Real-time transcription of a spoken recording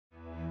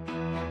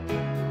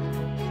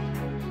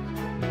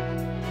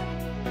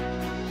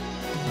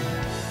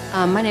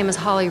My name is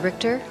Holly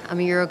Richter. I'm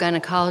a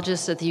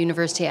urogynecologist at the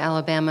University of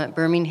Alabama at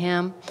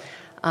Birmingham.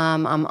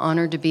 I'm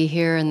honored to be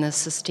here in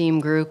this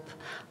esteemed group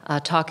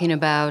talking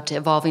about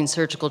evolving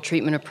surgical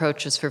treatment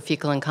approaches for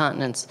fecal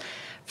incontinence.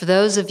 For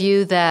those of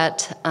you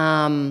that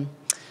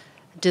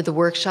did the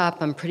workshop,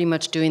 I'm pretty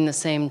much doing the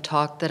same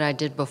talk that I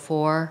did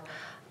before,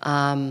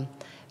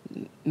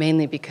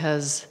 mainly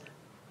because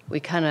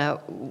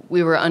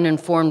we were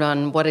uninformed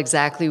on what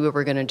exactly we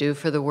were going to do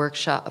for the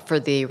workshop, for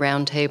the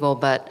roundtable,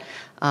 but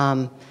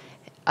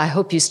I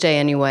hope you stay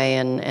anyway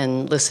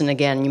and listen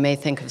again. You may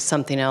think of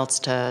something else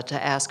to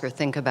ask or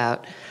think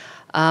about.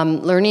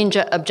 Learning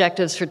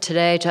objectives for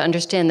today: to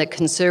understand that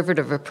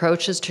conservative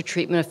approaches to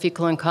treatment of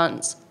fecal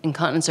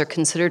incontinence are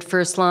considered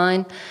first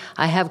line.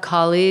 I have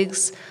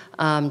colleagues,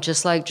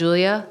 just like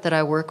Julia, that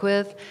I work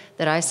with,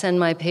 that I send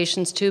my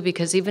patients to,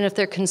 because even if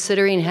they're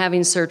considering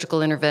having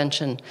surgical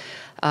intervention,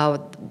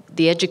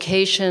 the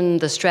education,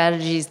 the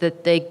strategies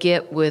that they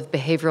get with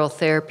behavioral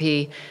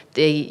therapy,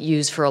 they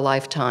use for a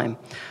lifetime.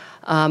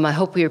 I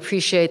hope we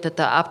appreciate that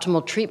the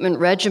optimal treatment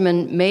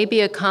regimen may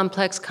be a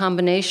complex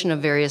combination of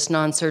various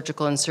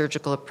non-surgical and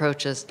surgical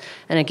approaches.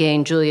 And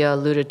again, Julia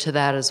alluded to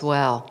that as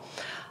well.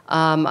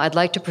 I'd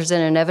like to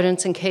present an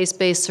evidence and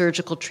case-based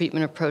surgical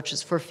treatment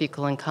approaches for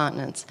fecal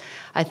incontinence.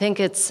 I think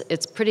it's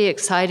pretty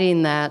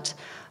exciting that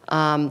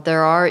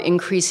there are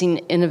increasing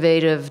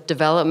innovative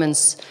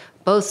developments,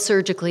 both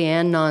surgically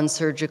and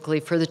non-surgically,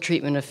 for the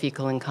treatment of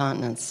fecal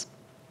incontinence.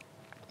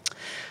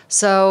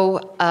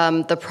 So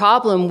the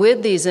problem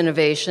with these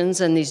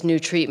innovations and these new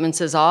treatments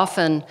is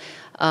often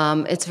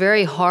it's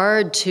very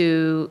hard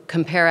to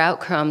compare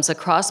outcomes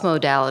across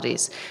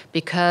modalities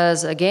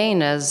because,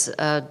 again, as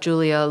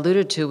Julia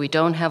alluded to, we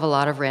don't have a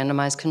lot of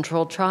randomized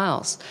controlled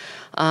trials.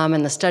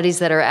 And the studies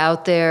that are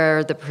out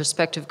there, the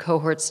prospective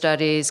cohort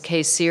studies,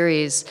 case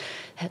series,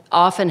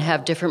 often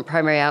have different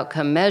primary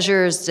outcome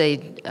measures. They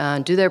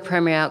do their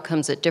primary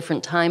outcomes at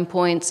different time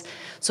points.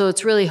 So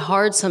it's really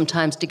hard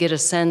sometimes to get a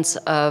sense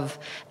of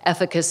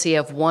efficacy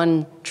of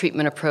one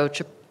treatment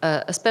approach,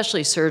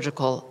 especially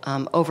surgical,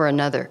 over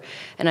another.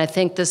 And I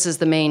think this is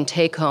the main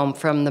take-home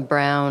from the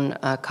Brown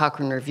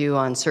Cochrane Review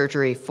on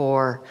surgery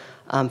for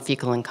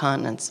fecal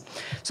incontinence.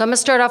 So I'm going to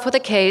start off with a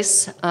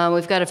case.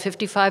 We've got a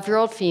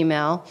 55-year-old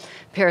female,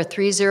 pair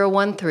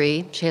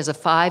 3013. She has a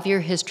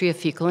 5-year history of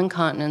fecal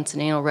incontinence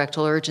and anal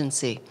rectal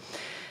urgency.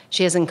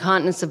 She has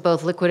incontinence of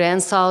both liquid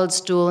and solid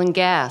stool and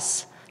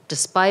gas,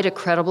 despite a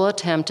credible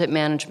attempt at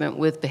management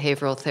with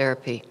behavioral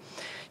therapy.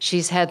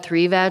 She's had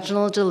 3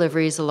 vaginal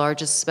deliveries. The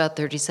largest is about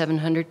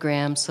 3,700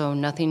 grams, so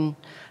nothing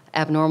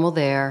abnormal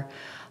there.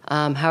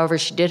 However,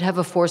 she did have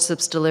a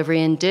forceps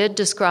delivery and did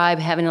describe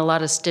having a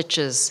lot of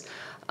stitches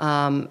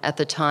at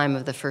the time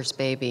of the first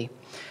baby.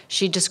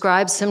 She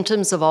describes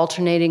symptoms of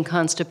alternating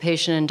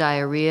constipation and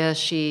diarrhea.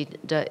 She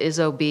is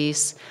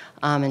obese,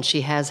 and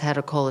she has had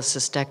a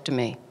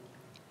cholecystectomy.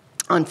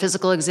 On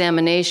physical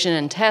examination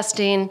and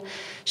testing,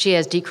 she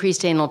has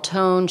decreased anal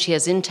tone. She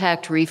has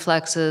intact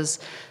reflexes,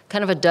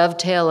 kind of a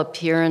dovetail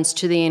appearance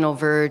to the anal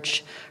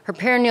verge. Her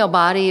perineal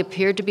body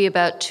appeared to be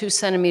about 2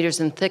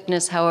 centimeters in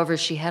thickness. However,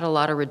 she had a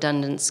lot of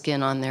redundant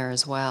skin on there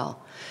as well.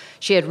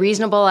 She had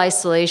reasonable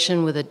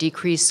isolation with a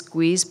decreased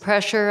squeeze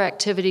pressure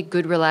activity,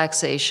 good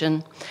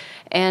relaxation.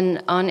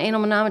 And on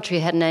anal manometry,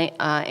 had an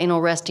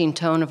anal resting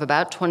tone of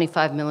about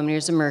 25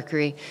 millimeters of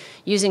mercury,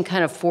 using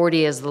kind of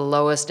 40 as the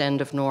lowest end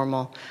of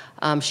normal.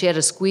 She had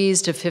a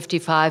squeeze to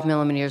 55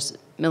 millimeters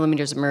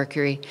of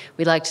mercury.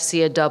 We'd like to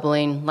see a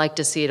doubling, like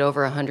to see it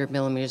over 100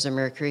 millimeters of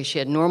mercury. She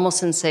had normal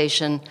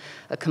sensation,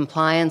 a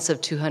compliance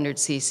of 200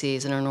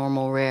 cc's, and a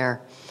normal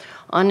rare.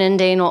 On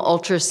endanal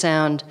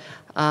ultrasound,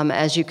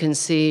 as you can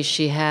see,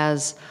 she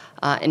has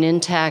an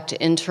intact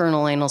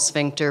internal anal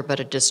sphincter,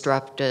 but a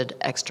disrupted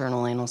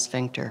external anal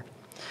sphincter.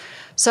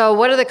 So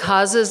what are the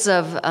causes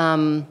of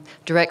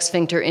direct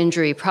sphincter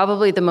injury?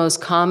 Probably the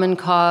most common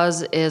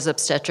cause is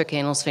obstetric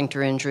anal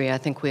sphincter injury. I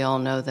think we all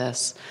know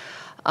this.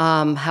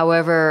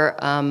 However,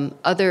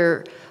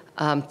 other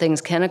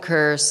things can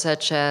occur,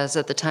 such as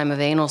at the time of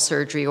anal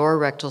surgery or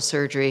rectal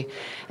surgery.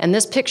 And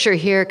this picture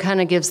here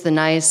kind of gives the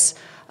nice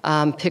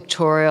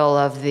pictorial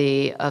of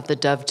the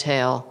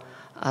dovetail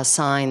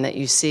sign that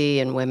you see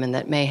in women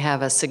that may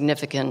have a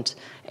significant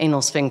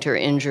anal sphincter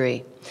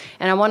injury.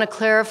 And I want to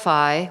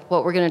clarify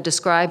what we're going to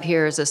describe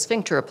here as a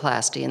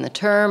sphincteroplasty. And the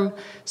term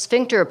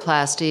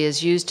sphincteroplasty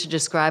is used to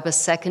describe a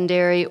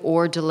secondary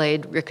or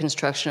delayed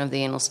reconstruction of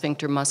the anal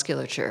sphincter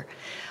musculature.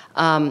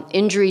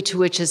 Injury to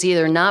which has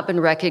either not been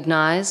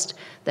recognized,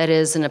 that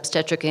is an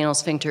obstetric anal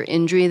sphincter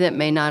injury that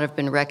may not have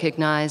been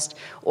recognized,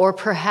 or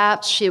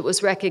perhaps it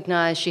was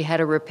recognized, she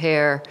had a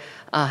repair,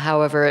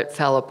 however it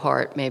fell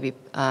apart maybe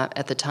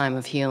at the time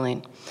of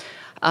healing.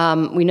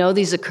 We know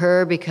these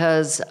occur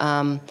because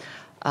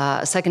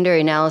a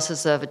secondary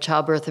analysis of a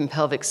childbirth and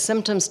pelvic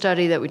symptom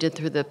study that we did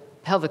through the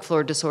Pelvic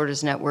Floor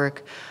Disorders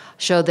Network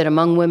showed that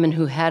among women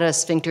who had a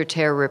sphincter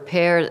tear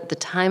repair at the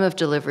time of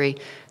delivery,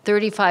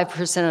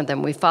 35% of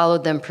them, we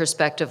followed them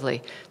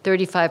prospectively,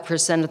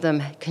 35% of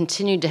them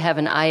continued to have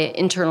an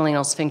internal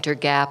anal sphincter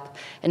gap,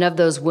 and of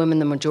those women,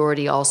 the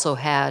majority also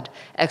had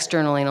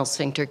external anal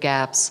sphincter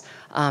gaps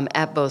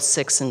at both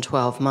 6 and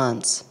 12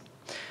 months.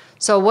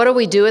 So what do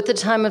we do at the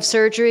time of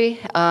surgery?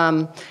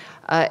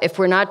 If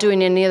we're not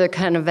doing any other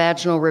kind of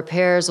vaginal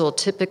repairs, well,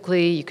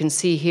 typically, you can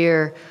see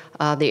here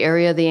the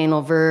area of the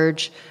anal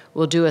verge.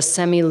 We'll do a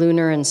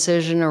semi-lunar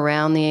incision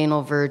around the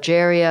anal verge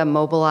area,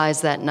 mobilize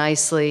that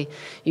nicely.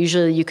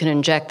 Usually you can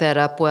inject that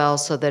up well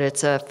so that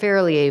it's a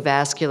fairly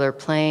avascular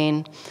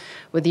plane.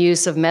 With the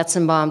use of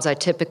Metzen bombs, I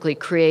typically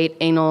create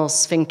anal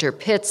sphincter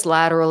pits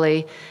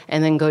laterally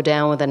and then go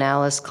down with an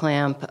Alice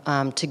clamp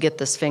to get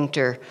the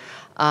sphincter.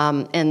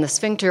 And the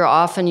sphincter,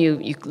 often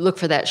you look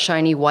for that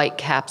shiny white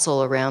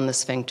capsule around the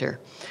sphincter.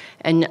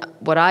 And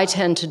what I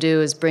tend to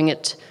do is bring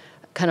it,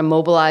 kind of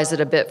mobilize it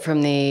a bit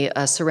from the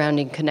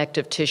surrounding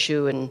connective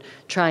tissue and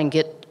try and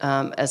get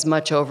as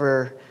much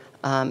over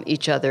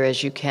each other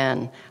as you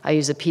can. I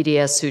use a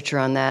PDS suture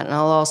on that, and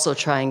I'll also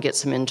try and get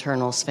some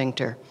internal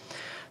sphincter.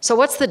 So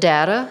what's the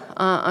data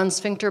on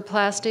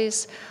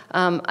sphincterplasties?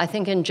 I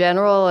think in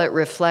general it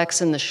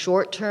reflects in the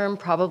short term,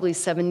 probably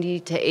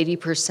 70 to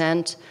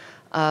 80%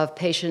 of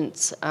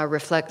patients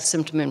reflect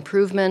symptom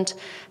improvement.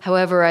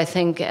 However, I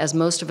think, as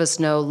most of us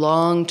know,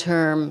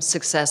 long-term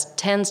success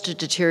tends to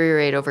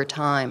deteriorate over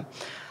time,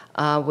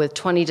 with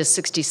 20 to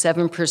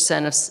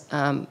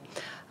 67%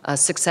 of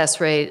success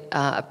rate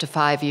up to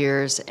 5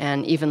 years,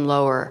 and even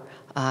lower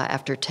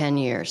after 10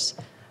 years.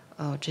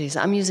 Oh, geez,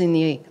 I'm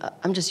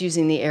just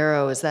using the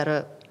arrow. Is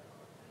that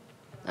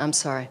I'm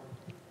sorry.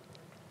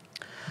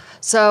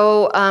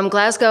 So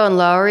Glasgow and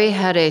Lowry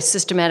had a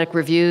systematic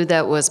review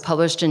that was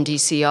published in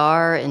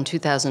DCR in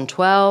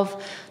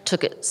 2012,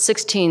 took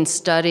 16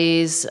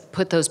 studies,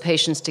 put those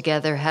patients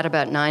together, had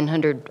about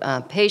 900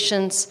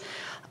 patients,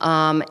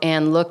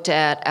 and looked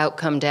at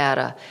outcome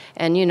data.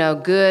 And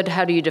good,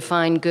 how do you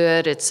define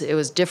good? It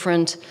was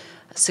different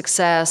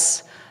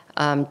success,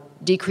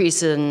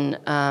 decrease in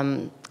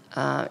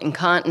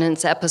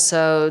incontinence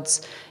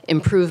episodes,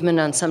 improvement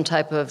on some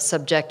type of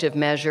subjective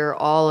measure.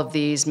 All of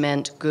these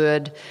meant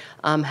good.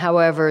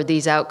 However,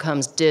 these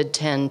outcomes did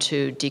tend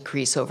to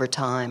decrease over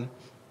time.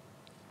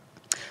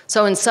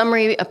 So in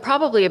summary,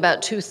 probably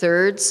about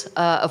 2/3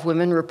 of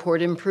women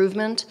report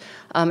improvement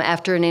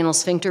after an anal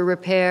sphincter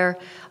repair.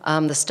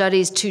 The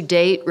studies to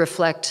date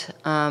reflect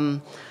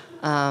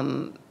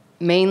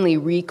mainly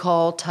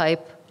recall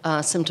type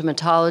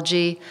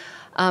symptomatology.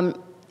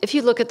 If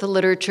you look at the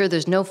literature,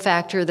 there's no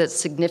factor that's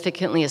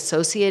significantly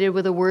associated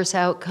with a worse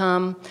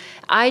outcome.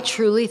 I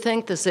truly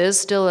think this is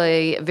still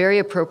a very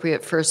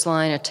appropriate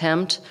first-line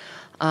attempt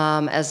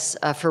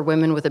for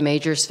women with a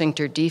major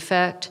sphincter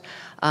defect.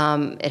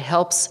 It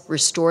helps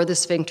restore the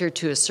sphincter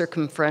to a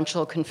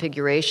circumferential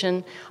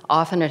configuration.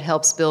 Often it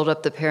helps build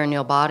up the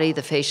perineal body.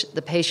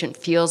 The patient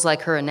feels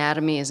like her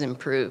anatomy is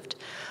improved.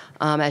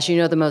 As you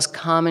know, the most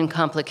common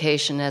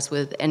complication, as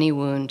with any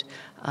wound,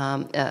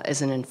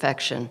 is an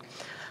infection.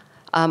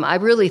 I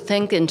really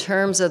think in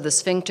terms of the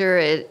sphincter,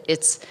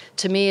 it's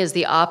to me is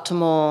the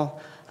optimal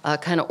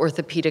kind of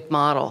orthopedic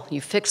model. You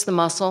fix the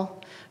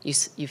muscle, you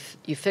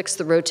fix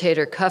the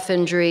rotator cuff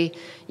injury,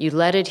 you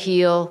let it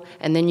heal,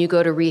 and then you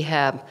go to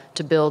rehab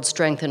to build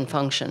strength and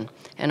function.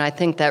 And I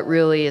think that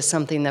really is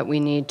something that we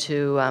need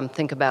to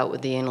think about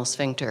with the anal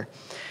sphincter.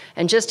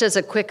 And just as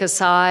a quick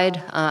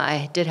aside,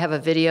 I did have a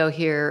video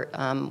here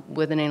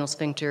with an anal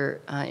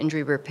sphincter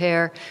injury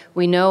repair.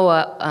 We know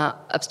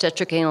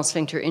obstetric anal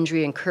sphincter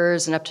injury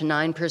occurs in up to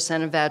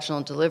 9% of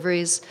vaginal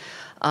deliveries.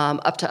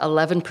 Up to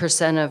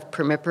 11% of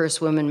premiparous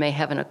women may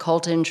have an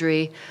occult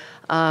injury.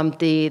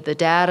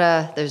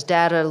 There's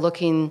data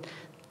looking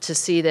to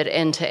see that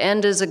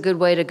end-to-end is a good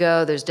way to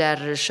go. There's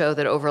data to show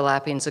that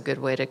overlapping is a good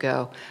way to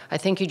go. I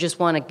think you just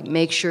want to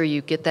make sure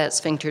you get that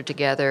sphincter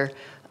together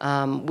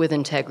with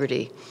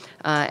integrity.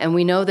 And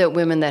we know that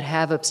women that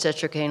have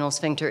obstetric anal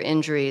sphincter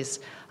injuries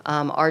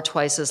are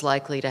twice as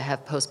likely to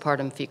have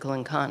postpartum fecal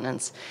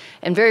incontinence.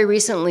 And very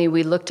recently,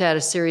 we looked at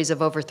a series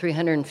of over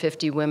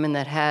 350 women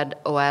that had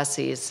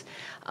OASEs.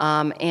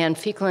 And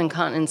fecal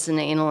incontinence and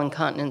anal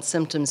incontinence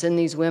symptoms in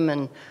these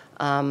women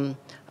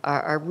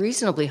are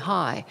reasonably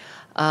high.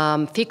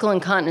 Fecal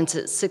incontinence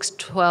at 6,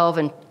 12,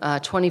 and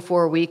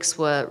 24 weeks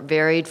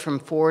varied from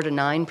 4 to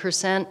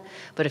 9%.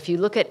 But if you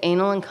look at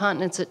anal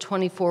incontinence at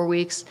 24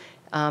 weeks,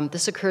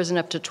 this occurs in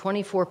up to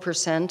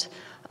 24%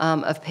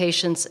 of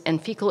patients,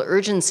 and fecal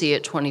urgency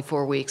at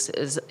 24 weeks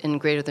is in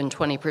greater than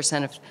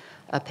 20%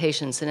 of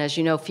patients. And as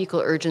you know, fecal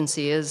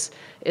urgency is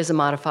a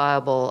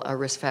modifiable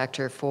risk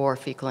factor for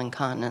fecal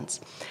incontinence.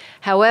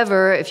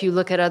 However, if you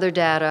look at other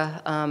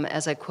data,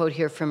 as I quote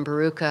here from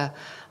Baruka,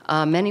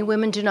 many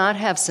women do not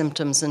have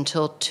symptoms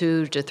until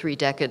 2 to 3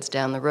 decades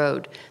down the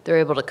road. They're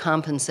able to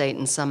compensate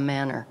in some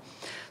manner.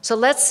 So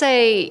let's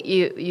say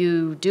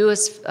you do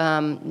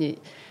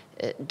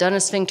done a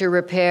sphincter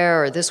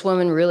repair, or this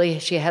woman really,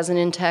 she has an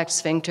intact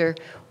sphincter.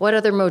 What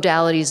other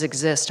modalities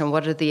exist, and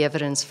what are the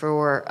evidence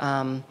for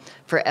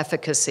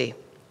efficacy?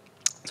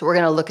 So we're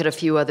going to look at a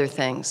few other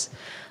things.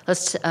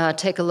 Let's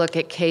take a look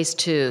at case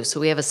 2. So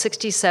we have a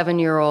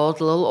 67-year-old,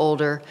 a little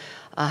older,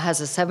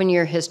 has a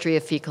 7-year history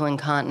of fecal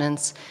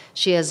incontinence.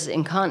 She has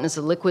incontinence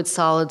of liquid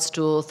solid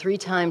stool 3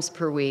 times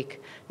per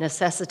week,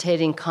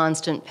 necessitating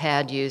constant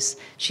pad use.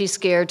 She's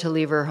scared to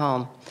leave her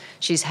home.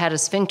 She's had a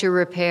sphincter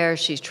repair,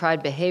 she's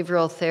tried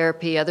behavioral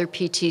therapy, other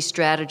PT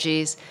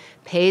strategies,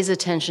 pays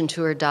attention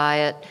to her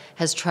diet,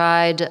 has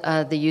tried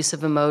the use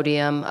of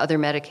Imodium, other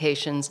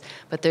medications,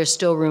 but there's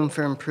still room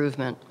for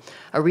improvement.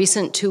 A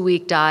recent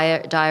 2-week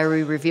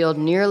diary revealed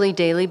nearly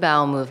daily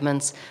bowel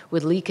movements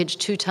with leakage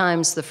 2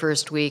 times the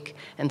first week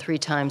and 3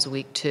 times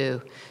week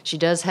 2. She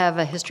does have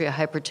a history of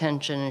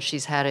hypertension and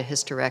she's had a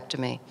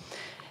hysterectomy.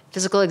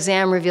 Physical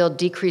exam revealed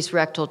decreased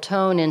rectal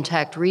tone,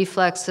 intact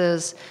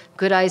reflexes,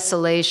 good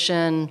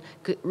isolation,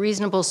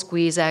 reasonable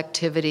squeeze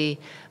activity.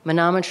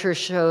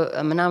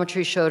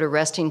 Manometry showed a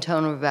resting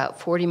tone of about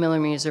 40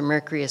 millimeters of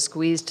mercury, a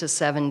squeeze to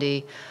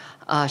 70.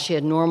 She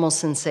had normal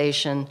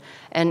sensation,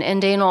 and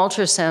anal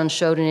ultrasound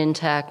showed an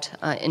intact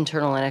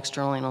internal and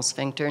external anal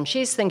sphincter. And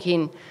she's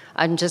thinking,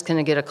 I'm just going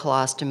to get a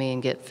colostomy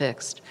and get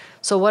fixed.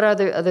 So what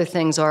other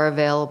things are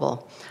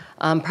available?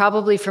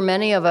 Probably for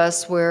many of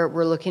us,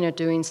 we're looking at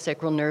doing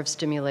sacral nerve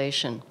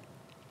stimulation.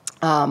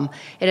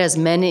 It has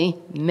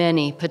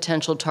many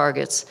potential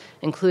targets,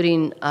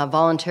 including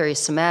voluntary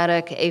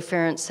somatic,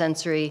 afferent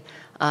sensory,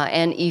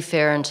 and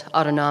efferent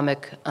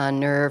autonomic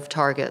nerve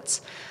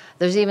targets.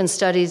 There's even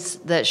studies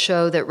that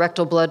show that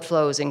rectal blood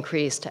flow is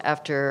increased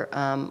after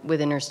with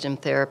InterStim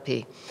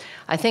therapy.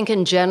 I think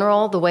in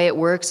general, the way it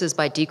works is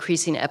by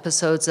decreasing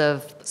episodes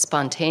of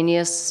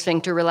spontaneous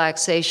sphincter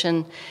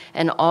relaxation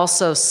and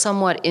also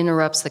somewhat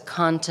interrupts the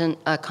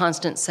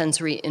constant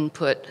sensory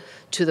input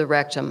to the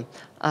rectum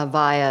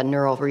via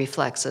neural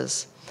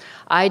reflexes.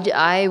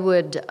 I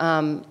would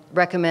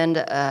recommend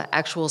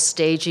actual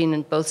staging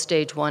in both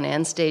stage 1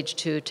 and stage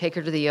 2. Take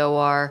her to the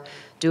OR,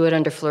 do it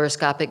under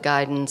fluoroscopic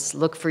guidance,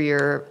 look for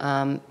your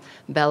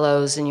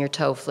bellows and your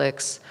toe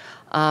flicks.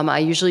 I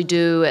usually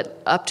do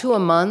up to a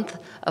month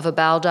of a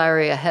bowel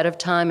diary ahead of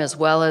time as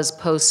well as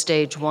post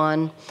stage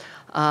 1,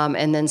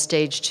 and then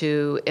stage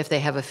 2 if they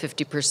have a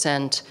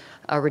 50%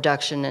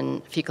 reduction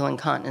in fecal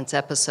incontinence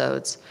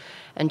episodes.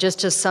 And just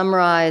to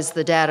summarize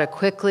the data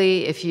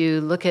quickly, if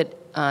you look at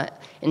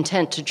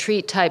intent to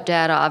treat type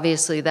data,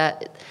 obviously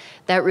that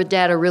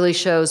data really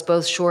shows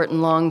both short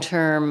and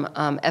long-term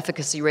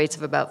efficacy rates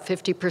of about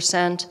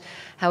 50%.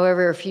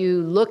 However, if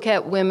you look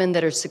at women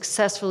that are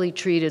successfully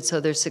treated, so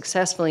they're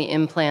successfully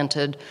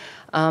implanted,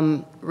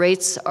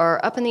 rates are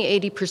up in the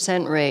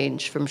 80%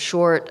 range from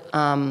short,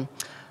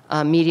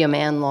 medium,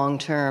 and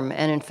long-term.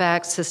 And in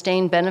fact,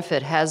 sustained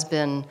benefit has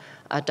been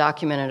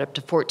documented up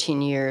to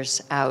 14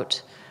 years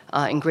out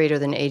in greater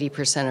than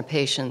 80% of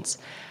patients.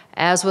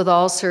 As with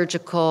all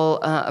surgical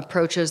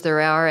approaches, there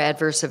are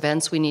adverse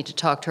events we need to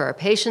talk to our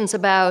patients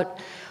about.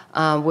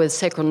 With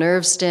sacral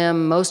nerve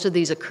stim, most of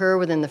these occur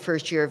within the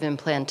first year of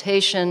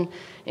implantation,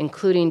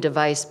 including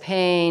device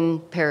pain,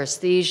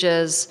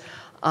 paresthesias.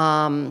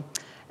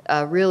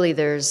 Really,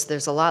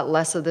 there's a lot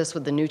less of this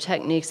with the new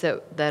techniques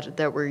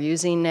that we're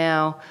using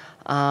now,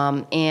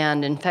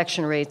 and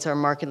infection rates are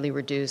markedly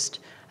reduced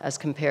as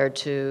compared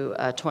to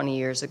 20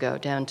 years ago,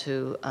 down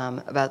to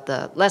about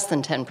the less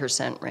than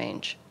 10%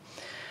 range.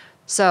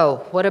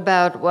 So what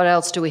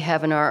else do we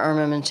have in our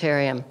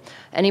armamentarium?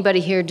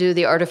 Anybody here do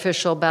the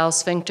artificial bowel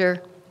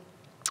sphincter?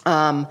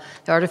 The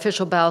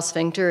artificial bowel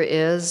sphincter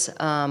is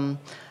a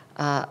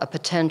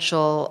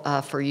potential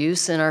for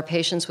use in our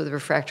patients with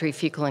refractory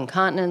fecal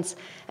incontinence.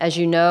 As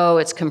you know,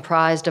 it's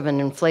comprised of an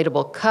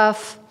inflatable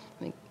cuff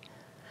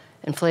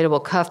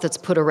that's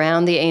put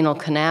around the anal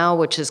canal,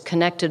 which is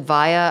connected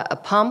via a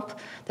pump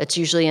that's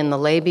usually in the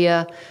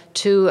labia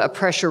to a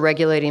pressure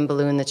regulating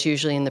balloon that's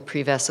usually in the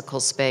prevesical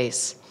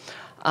space.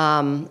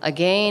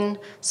 Again,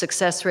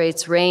 success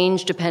rates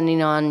range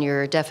depending on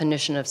your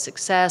definition of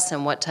success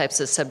and what types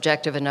of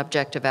subjective and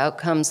objective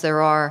outcomes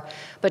there are,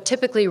 but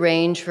typically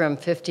range from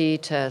 50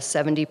 to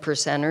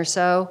 70% or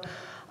so.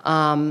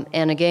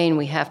 And again,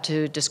 we have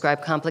to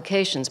describe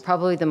complications.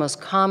 Probably the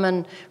most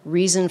common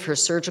reason for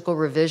surgical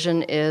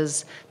revision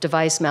is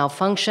device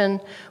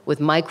malfunction, with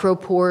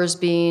micropores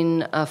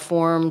being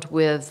formed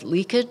with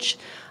leakage.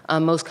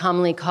 Most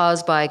commonly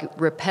caused by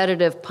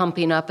repetitive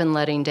pumping up and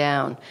letting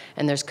down,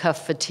 and there's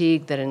cuff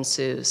fatigue that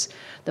ensues.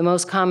 The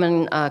most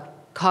common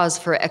cause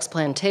for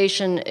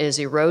explantation is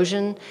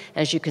erosion.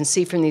 As you can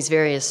see from these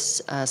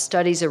various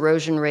studies,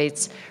 erosion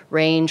rates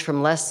range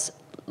from less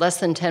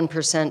than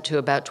 10% to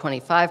about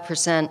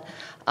 25%,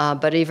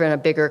 but even a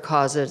bigger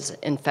cause is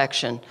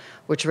infection,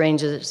 which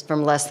ranges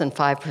from less than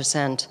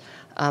 5%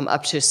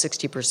 up to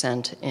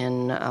 60%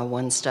 in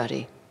one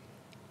study.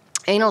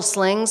 Anal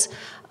slings.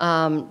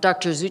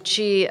 Dr.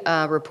 Zucchi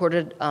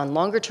reported on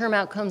longer-term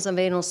outcomes of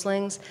anal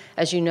slings.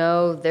 As you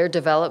know, their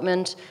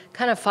development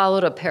kind of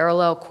followed a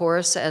parallel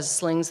course as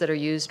slings that are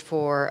used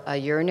for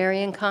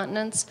urinary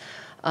incontinence.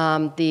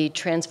 The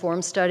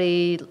Transform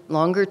study,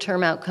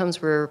 longer-term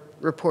outcomes were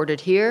reported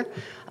here.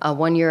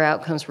 1-year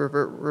outcomes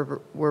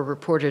were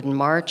reported in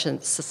March in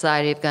the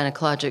Society of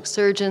Gynecologic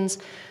Surgeons.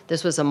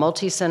 This was a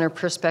multi-center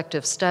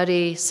prospective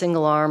study,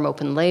 single-arm,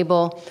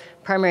 open-label.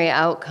 Primary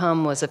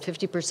outcome was a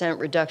 50%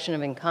 reduction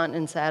of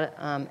incontinence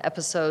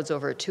episodes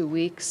over 2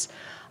 weeks.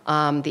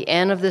 The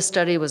N of this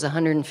study was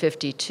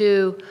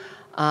 152.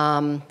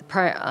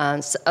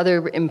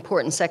 Other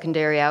important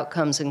secondary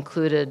outcomes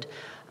included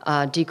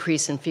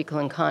decrease in fecal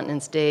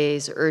incontinence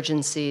days,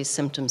 urgency,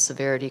 symptom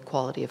severity,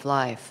 quality of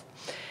life.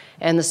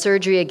 And the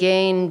surgery,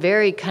 again,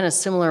 very kind of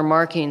similar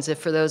markings. If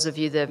for those of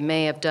you that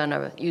may have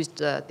used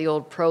the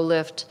old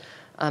ProLift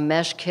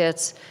mesh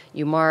kits,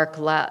 you mark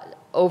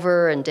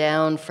over and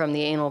down from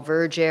the anal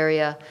verge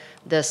area.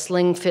 The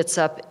sling fits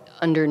up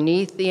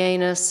underneath the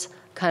anus,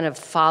 kind of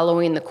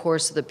following the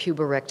course of the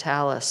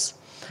puborectalis.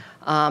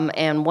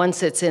 And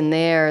once it's in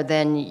there,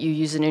 then you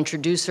use an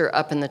introducer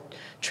up in the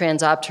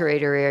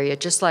transobturator area,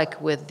 just like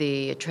with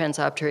the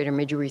transobturator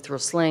midurethral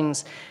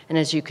slings. And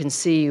as you can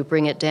see, you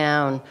bring it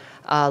down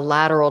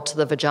lateral to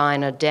the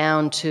vagina,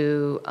 down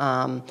to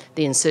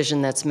the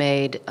incision that's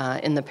made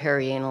in the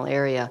perianal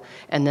area,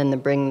 and then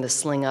bring the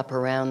sling up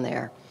around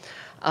there.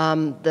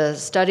 The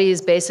study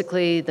is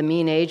basically the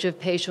mean age of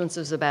patients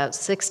is about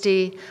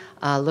 60,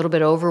 a little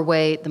bit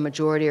overweight. The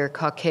majority are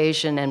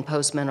Caucasian and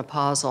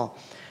postmenopausal.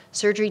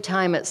 Surgery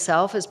time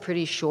itself is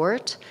pretty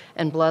short,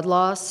 and blood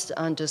loss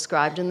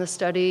described in the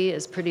study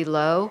is pretty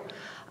low.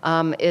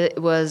 It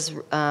was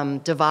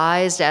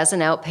devised as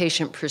an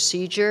outpatient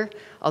procedure,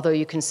 although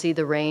you can see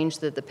the range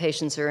that the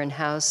patients are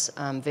in-house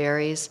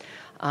varies.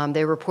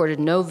 They reported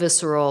no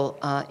visceral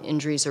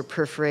injuries or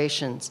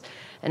perforations.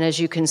 And as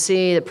you can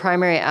see, the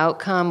primary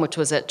outcome, which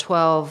was at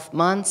 12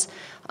 months,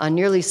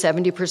 nearly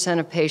 70%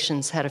 of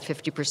patients had a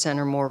 50%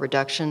 or more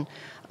reduction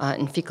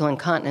in fecal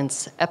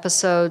incontinence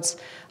episodes.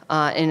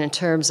 And in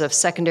terms of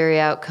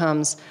secondary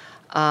outcomes,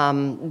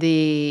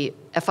 the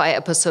FI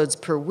episodes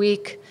per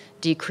week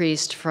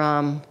decreased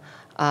from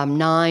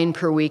 9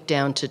 per week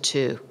down to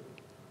 2.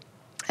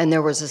 And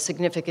there was a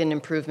significant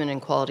improvement in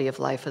quality of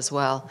life as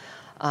well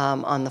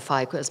on the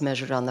Faecal, as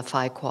measured on the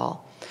Faecal.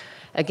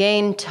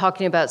 Again,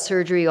 talking about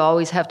surgery, you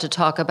always have to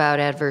talk about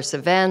adverse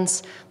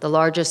events, the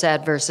largest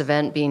adverse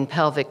event being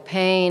pelvic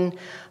pain.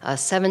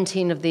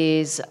 17 of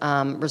these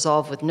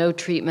resolved with no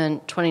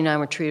treatment, 29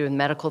 were treated with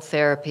medical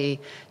therapy,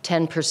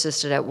 10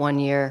 persisted at 1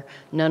 year,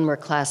 none were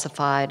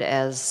classified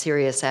as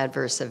serious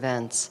adverse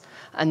events,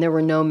 and there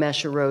were no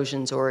mesh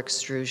erosions or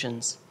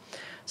extrusions.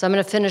 So I'm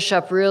going to finish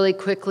up really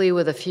quickly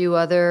with a few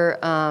other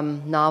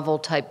novel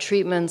type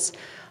treatments.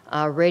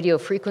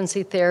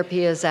 Radiofrequency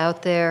therapy is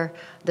out there.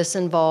 This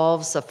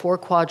involves a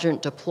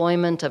 4-quadrant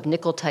deployment of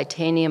nickel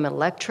titanium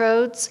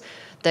electrodes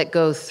that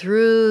go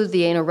through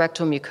the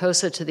anorectal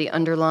mucosa to the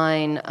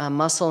underlying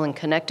muscle and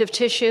connective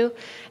tissue.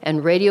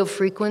 And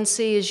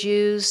radiofrequency is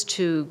used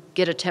to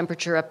get a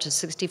temperature up to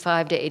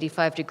 65 to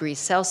 85 degrees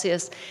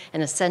Celsius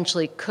and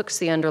essentially cooks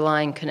the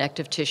underlying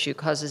connective tissue,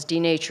 causes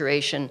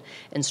denaturation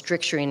and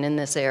stricturing in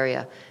this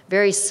area.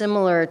 Very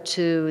similar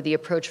to the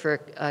approach for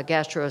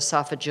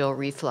gastroesophageal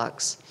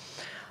reflux.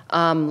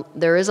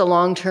 There is a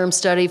long-term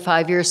study,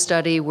 5-year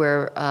study,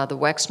 where the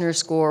Wexner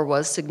score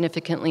was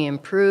significantly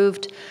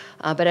improved.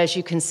 But as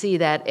you can see,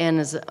 that N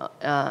is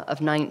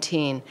of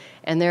 19.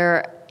 And there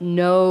are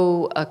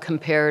no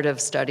comparative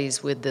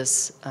studies with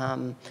this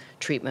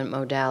treatment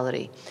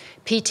modality.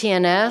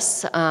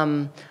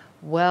 PTNS,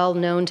 well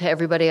known to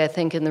everybody, I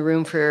think, in the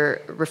room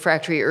for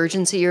refractory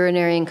urgency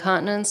urinary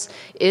incontinence,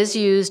 is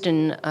used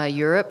in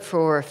Europe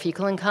for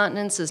fecal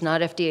incontinence, is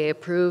not FDA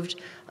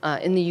approved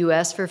in the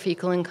US for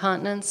fecal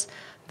incontinence.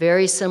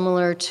 Very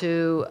similar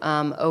to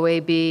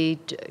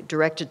OAB,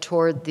 directed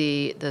toward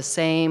the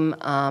same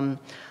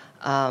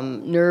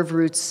nerve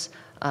roots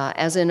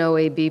as in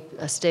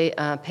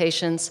OAB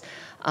patients.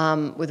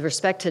 With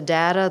respect to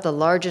data, the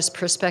largest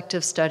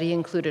prospective study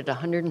included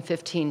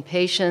 115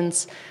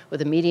 patients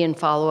with a median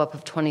follow-up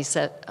of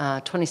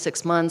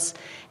 26 months,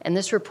 and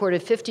this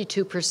reported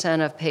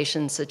 52% of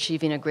patients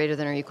achieving a greater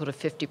than or equal to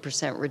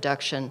 50%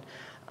 reduction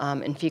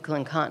in fecal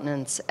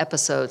incontinence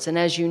episodes. And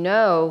as you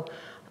know,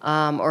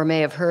 or may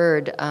have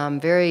heard,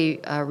 very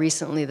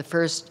recently, the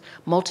first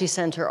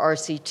multi-center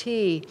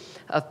RCT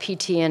of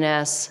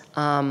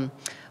PTNS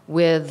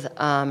with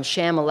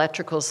sham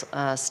electrical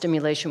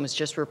stimulation was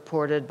just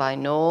reported by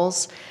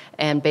Knowles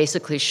and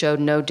basically showed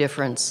no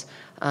difference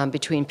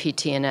between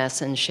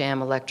PTNS and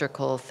sham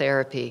electrical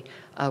therapy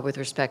with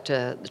respect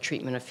to the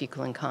treatment of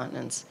fecal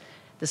incontinence.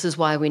 This is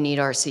why we need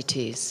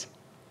RCTs.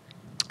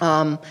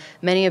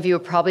 Many of you are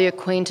probably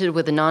acquainted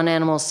with the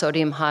non-animal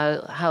sodium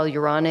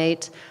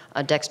hyaluronate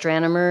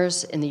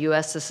dextranomers. In the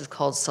US, this is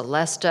called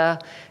Celesta,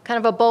 kind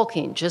of a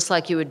bulking, just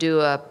like you would do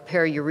a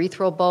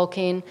periurethral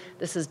bulking.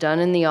 This is done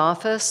in the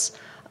office.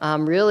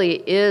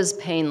 Really is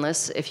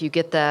painless if you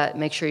get that,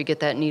 make sure you get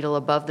that needle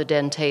above the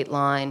dentate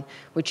line,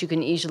 which you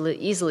can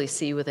easily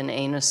see with an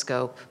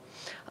anoscope.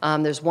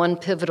 There's one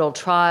pivotal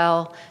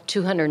trial,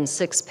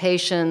 206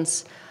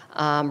 patients,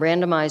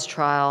 randomized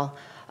trial.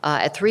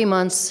 At 3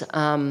 months,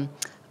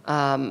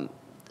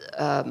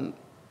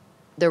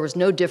 there was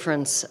no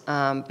difference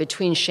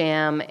between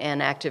sham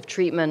and active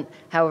treatment.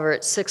 However,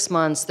 at 6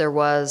 months there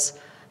was,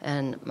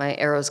 and my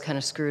arrow's kind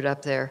of screwed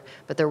up there,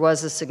 but there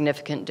was a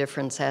significant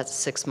difference at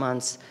 6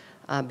 months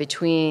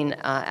between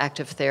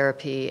active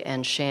therapy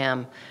and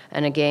sham.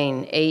 And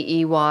again,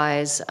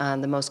 AE-wise,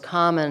 the most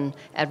common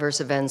adverse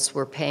events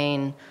were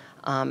pain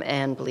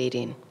and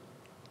bleeding.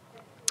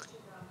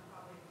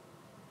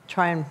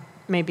 Try and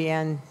maybe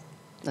end.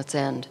 Let's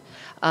end.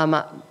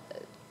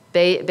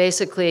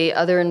 Basically,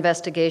 other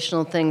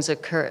investigational things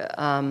occur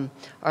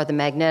are the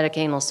magnetic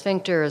anal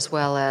sphincter as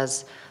well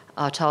as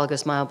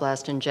autologous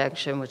myoblast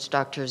injection, which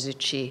Dr.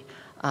 Zucchi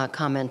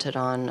commented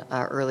on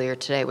earlier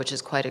today, which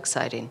is quite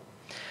exciting.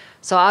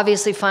 So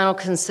obviously, final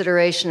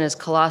consideration is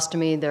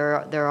colostomy.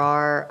 There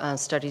are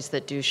studies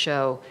that do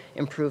show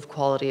improved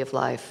quality of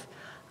life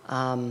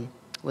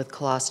with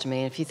colostomy.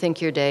 And if you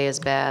think your day is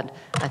bad,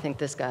 I think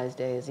this guy's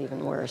day is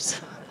even worse.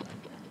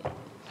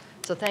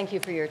 So thank you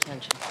for your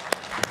attention.